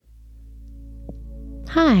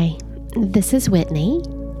Hi, this is Whitney,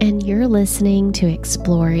 and you're listening to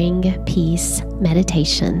Exploring Peace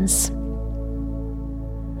Meditations.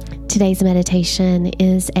 Today's meditation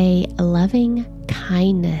is a loving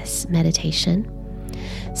kindness meditation,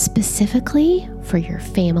 specifically for your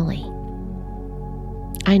family.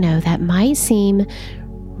 I know that might seem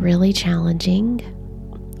really challenging,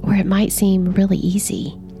 or it might seem really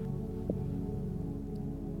easy.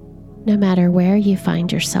 No matter where you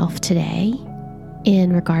find yourself today,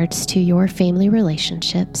 in regards to your family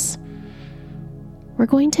relationships, we're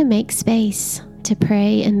going to make space to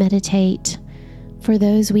pray and meditate for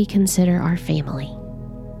those we consider our family.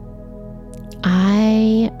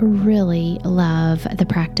 I really love the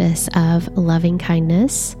practice of loving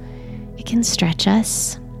kindness. It can stretch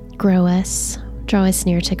us, grow us, draw us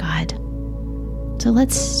near to God. So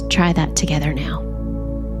let's try that together now.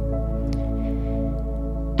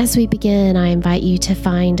 As we begin, I invite you to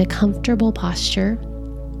find a comfortable posture.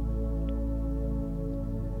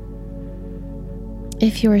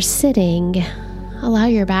 If you're sitting, allow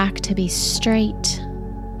your back to be straight.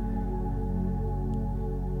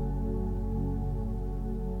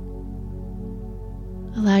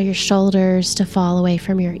 Allow your shoulders to fall away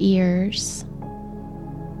from your ears.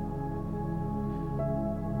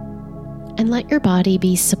 And let your body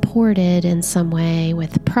be supported in some way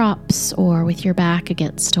with props or with your back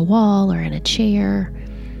against a wall or in a chair.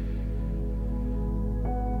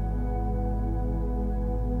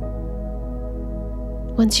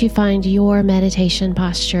 Once you find your meditation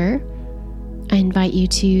posture, I invite you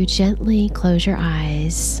to gently close your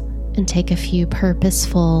eyes and take a few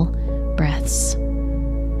purposeful breaths.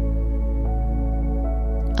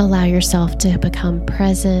 Allow yourself to become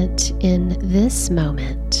present in this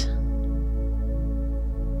moment.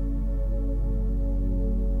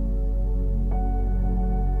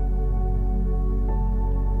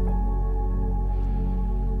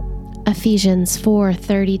 Ephesians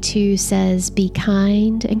 4:32 says, "Be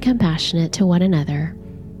kind and compassionate to one another,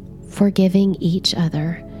 forgiving each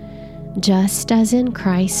other, just as in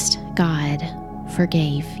Christ God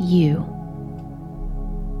forgave you."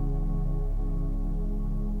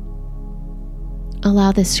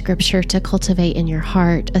 Allow this scripture to cultivate in your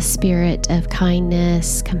heart a spirit of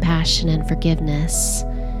kindness, compassion, and forgiveness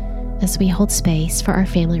as we hold space for our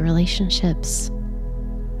family relationships.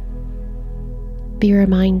 Be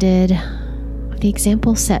reminded of the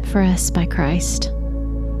example set for us by Christ,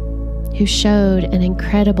 who showed an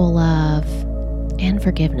incredible love and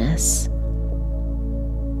forgiveness.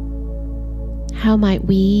 How might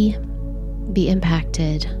we be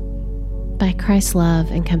impacted by Christ's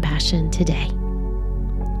love and compassion today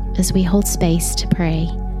as we hold space to pray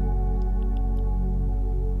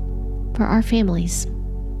for our families?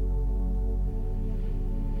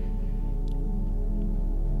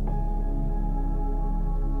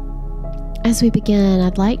 As we begin,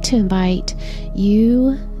 I'd like to invite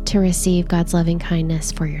you to receive God's loving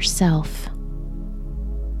kindness for yourself.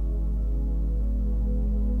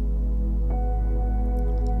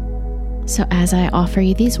 So as I offer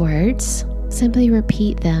you these words, simply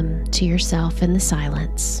repeat them to yourself in the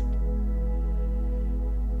silence.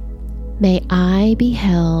 May I be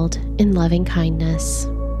held in loving kindness.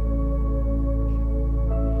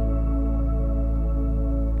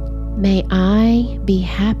 May I be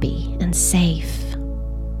happy and safe.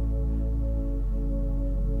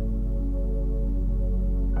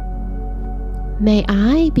 May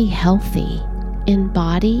I be healthy in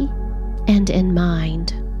body and in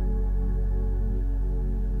mind.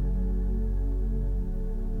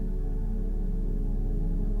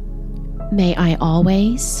 May I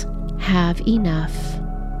always have enough.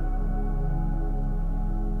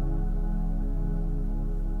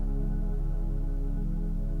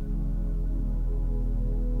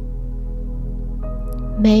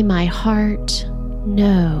 May my heart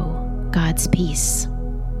know God's peace.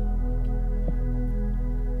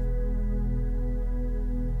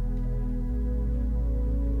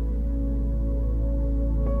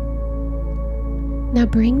 Now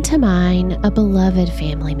bring to mind a beloved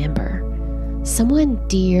family member, someone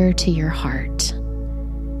dear to your heart.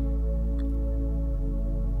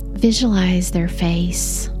 Visualize their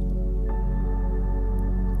face,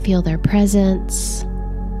 feel their presence,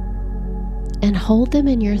 and hold them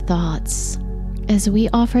in your thoughts as we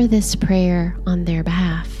offer this prayer on their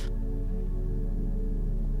behalf.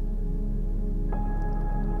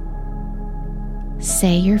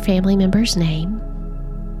 Say your family member's name,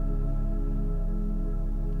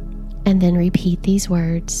 and then repeat these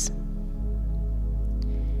words.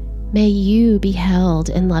 May you be held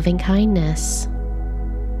in loving kindness.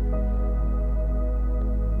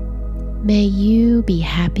 May you be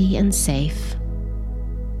happy and safe.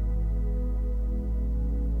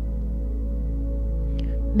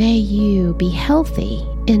 May you be healthy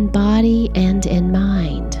in body and in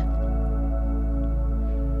mind.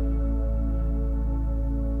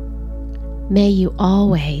 May you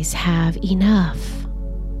always have enough.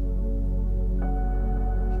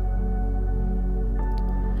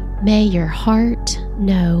 May your heart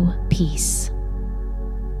know peace.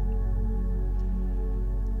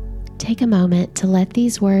 Take a moment to let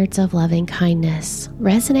these words of loving kindness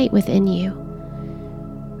resonate within you,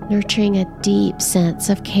 nurturing a deep sense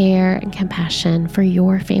of care and compassion for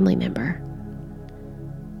your family member.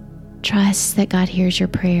 Trust that God hears your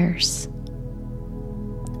prayers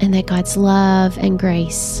and that God's love and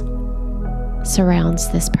grace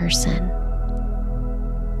surrounds this person.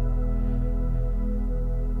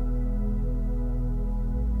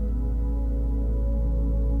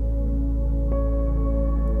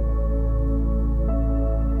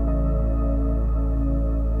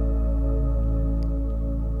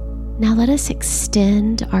 Now let us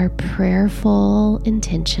extend our prayerful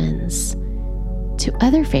intentions to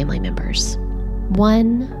other family members,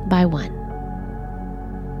 one by one.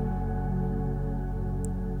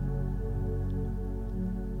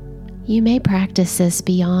 You may practice this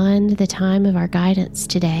beyond the time of our guidance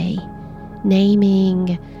today,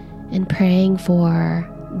 naming and praying for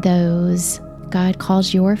those God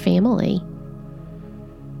calls your family.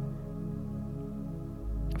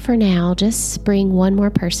 For now, just bring one more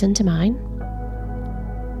person to mind.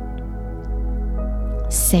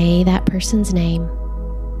 Say that person's name.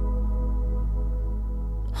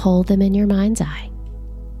 Hold them in your mind's eye.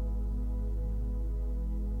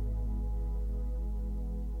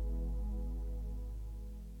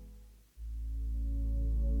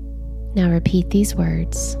 Now repeat these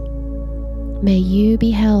words. May you be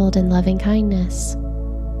held in loving kindness.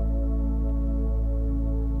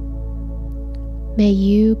 May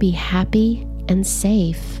you be happy and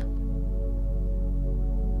safe.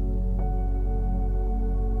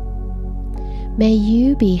 May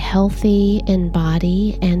you be healthy in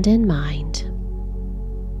body and in mind.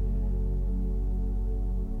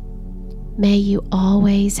 May you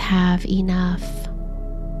always have enough.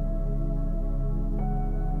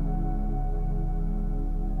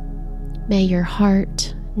 May your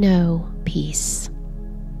heart know peace.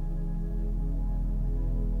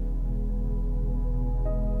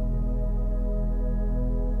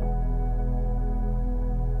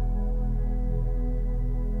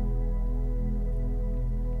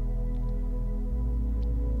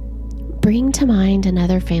 Bring to mind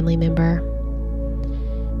another family member,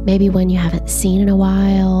 maybe one you haven't seen in a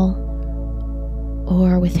while,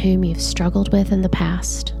 or with whom you've struggled with in the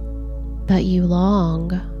past, but you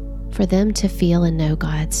long for them to feel and know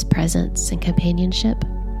God's presence and companionship.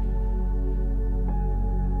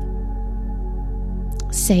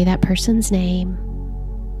 Say that person's name.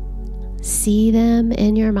 See them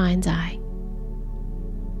in your mind's eye.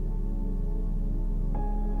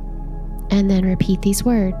 And then repeat these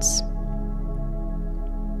words.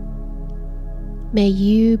 May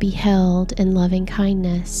you be held in loving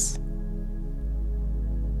kindness.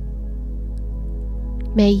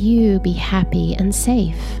 May you be happy and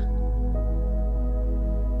safe.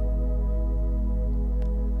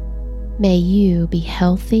 May you be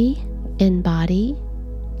healthy in body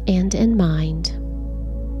and in mind.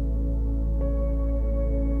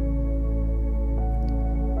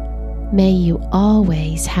 May you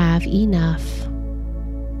always have enough.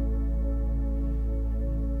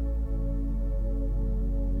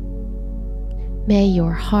 May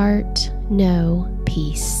your heart know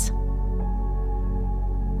peace.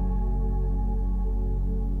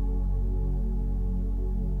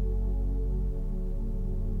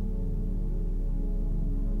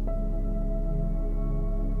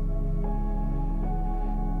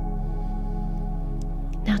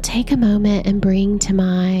 Now take a moment and bring to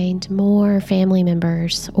mind more family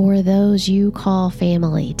members or those you call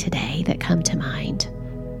family today that come to mind.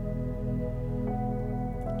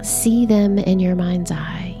 See them in your mind's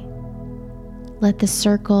eye. Let the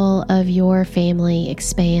circle of your family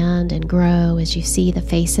expand and grow as you see the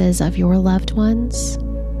faces of your loved ones.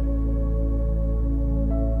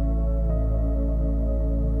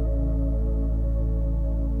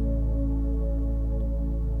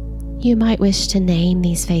 You might wish to name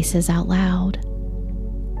these faces out loud.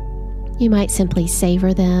 You might simply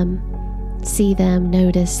savor them, see them,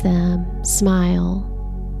 notice them, smile.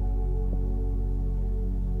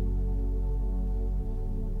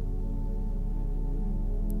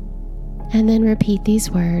 And then repeat these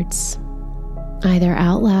words, either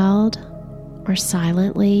out loud or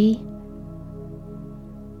silently,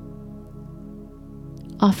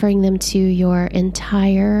 offering them to your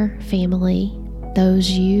entire family, those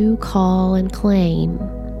you call and claim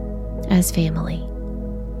as family.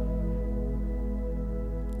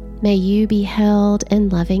 May you be held in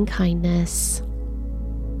loving kindness.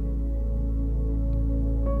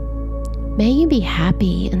 May you be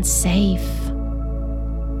happy and safe.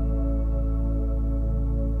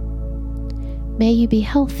 May you be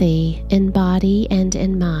healthy in body and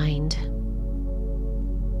in mind.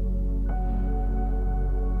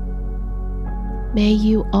 May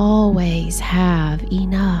you always have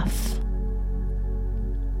enough.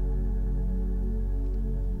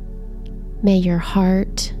 May your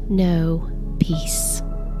heart know peace.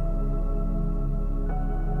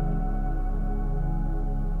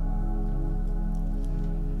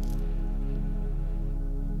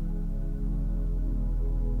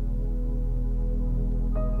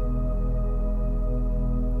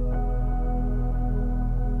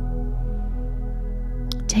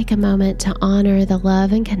 Take a moment to honor the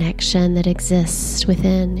love and connection that exists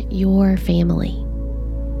within your family.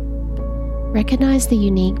 Recognize the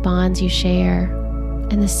unique bonds you share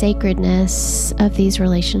and the sacredness of these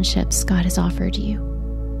relationships God has offered you.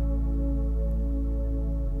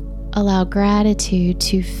 Allow gratitude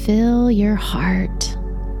to fill your heart,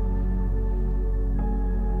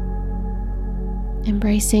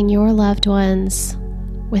 embracing your loved ones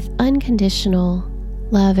with unconditional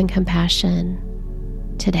love and compassion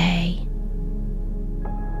today.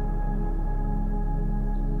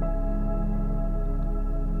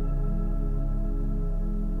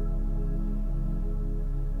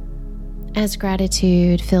 As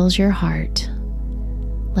gratitude fills your heart,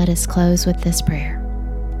 let us close with this prayer.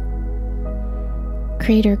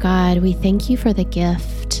 Creator God, we thank you for the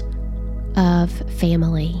gift of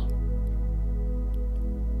family.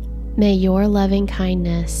 May your loving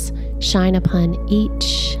kindness shine upon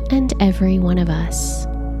each and every one of us.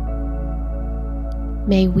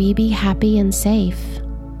 May we be happy and safe,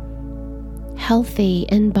 healthy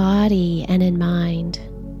in body and in mind,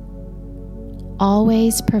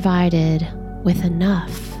 always provided with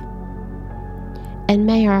enough. And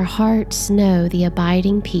may our hearts know the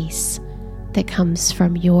abiding peace that comes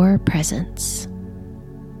from your presence.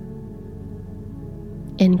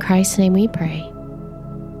 In Christ's name we pray.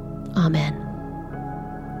 Amen.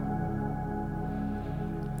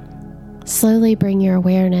 Slowly bring your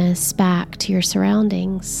awareness back to your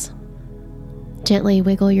surroundings. Gently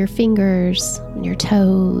wiggle your fingers and your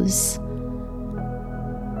toes.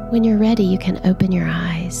 When you're ready, you can open your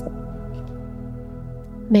eyes.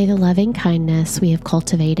 May the loving kindness we have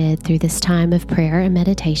cultivated through this time of prayer and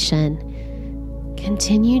meditation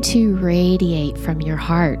continue to radiate from your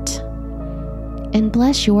heart and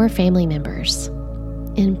bless your family members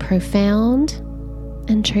in profound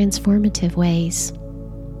and transformative ways.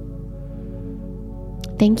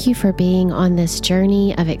 Thank you for being on this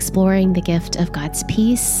journey of exploring the gift of God's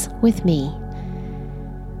peace with me.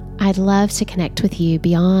 I'd love to connect with you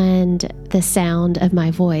beyond the sound of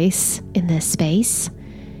my voice in this space.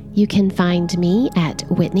 You can find me at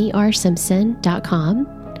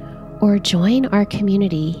whitneyrsimpson.com or join our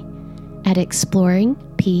community at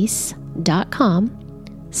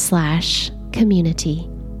exploringpeace.com/community.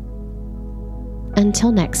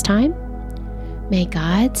 Until next time, may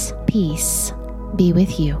God's peace be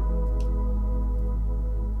with you.